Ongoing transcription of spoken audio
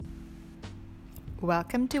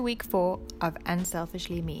Welcome to week 4 of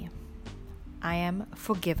Unselfishly Me. I am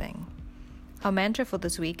forgiving. Our mantra for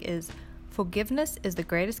this week is "Forgiveness is the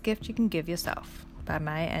greatest gift you can give yourself" by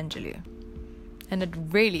Maya Angelou. And it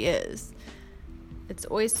really is. It's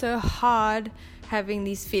always so hard having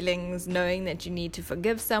these feelings, knowing that you need to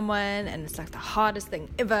forgive someone, and it's like the hardest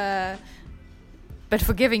thing ever. But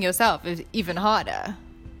forgiving yourself is even harder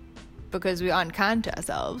because we aren't kind to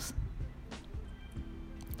ourselves.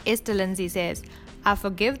 Esther Lindsay says, "I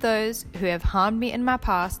forgive those who have harmed me in my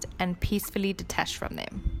past and peacefully detach from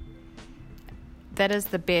them." That is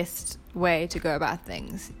the best way to go about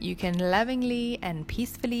things. You can lovingly and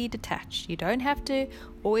peacefully detach. You don't have to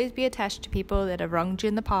always be attached to people that have wronged you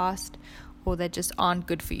in the past or that just aren't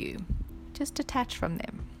good for you. Just detach from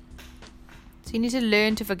them. So you need to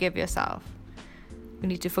learn to forgive yourself. You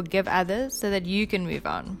need to forgive others so that you can move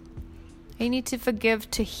on. You need to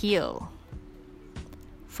forgive to heal.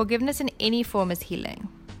 Forgiveness in any form is healing.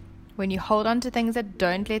 When you hold on to things that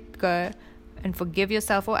don't let go and forgive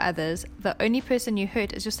yourself or others, the only person you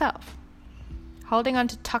hurt is yourself. Holding on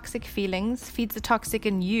to toxic feelings feeds the toxic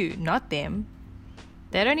in you, not them.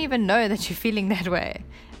 They don't even know that you're feeling that way.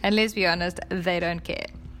 And let's be honest, they don't care.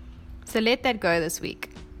 So let that go this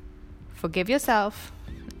week. Forgive yourself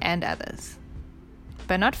and others.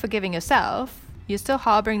 By not forgiving yourself, you're still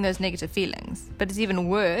harboring those negative feelings. But it's even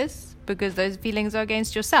worse because those feelings are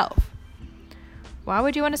against yourself. Why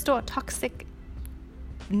would you want to store toxic,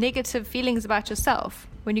 negative feelings about yourself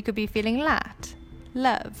when you could be feeling light,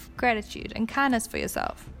 love, gratitude, and kindness for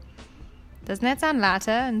yourself? Doesn't that sound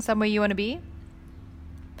lighter and somewhere you want to be?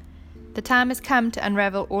 The time has come to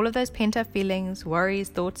unravel all of those pent-up feelings, worries,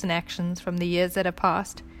 thoughts, and actions from the years that have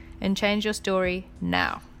passed and change your story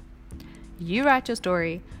now. You write your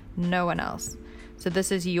story, no one else. So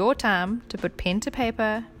this is your time to put pen to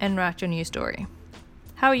paper and write your new story.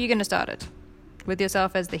 How are you going to start it? With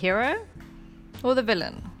yourself as the hero or the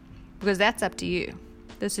villain? Because that's up to you.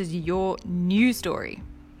 This is your new story.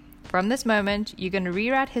 From this moment, you're going to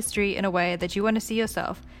rewrite history in a way that you want to see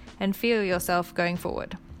yourself and feel yourself going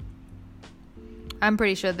forward. I'm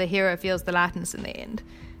pretty sure the hero feels the lightness in the end.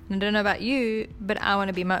 And I don't know about you, but I want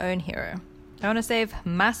to be my own hero. I want to save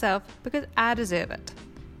myself because I deserve it.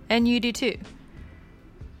 And you do too.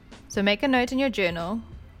 So make a note in your journal,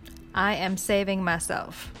 I am saving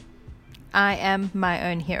myself. I am my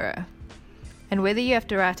own hero. And whether you have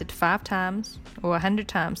to write it 5 times or 100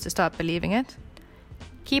 times to start believing it,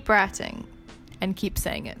 keep writing and keep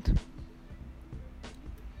saying it.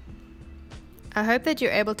 I hope that you're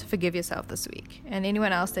able to forgive yourself this week and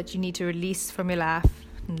anyone else that you need to release from your life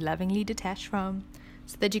and lovingly detach from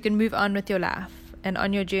so that you can move on with your life and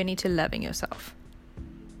on your journey to loving yourself.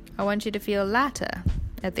 I want you to feel lighter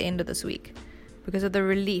at the end of this week because of the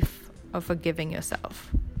relief of forgiving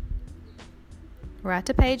yourself.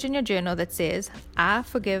 Write a page in your journal that says, I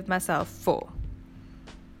forgive myself for,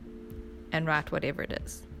 and write whatever it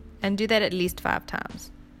is. And do that at least 5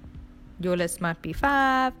 times. Your list might be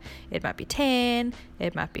 5, it might be 10,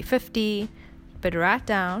 it might be 50, but write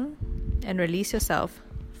down and release yourself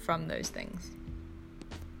from those things.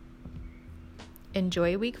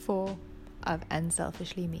 Enjoy week 4 of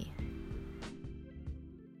Unselfishly Me.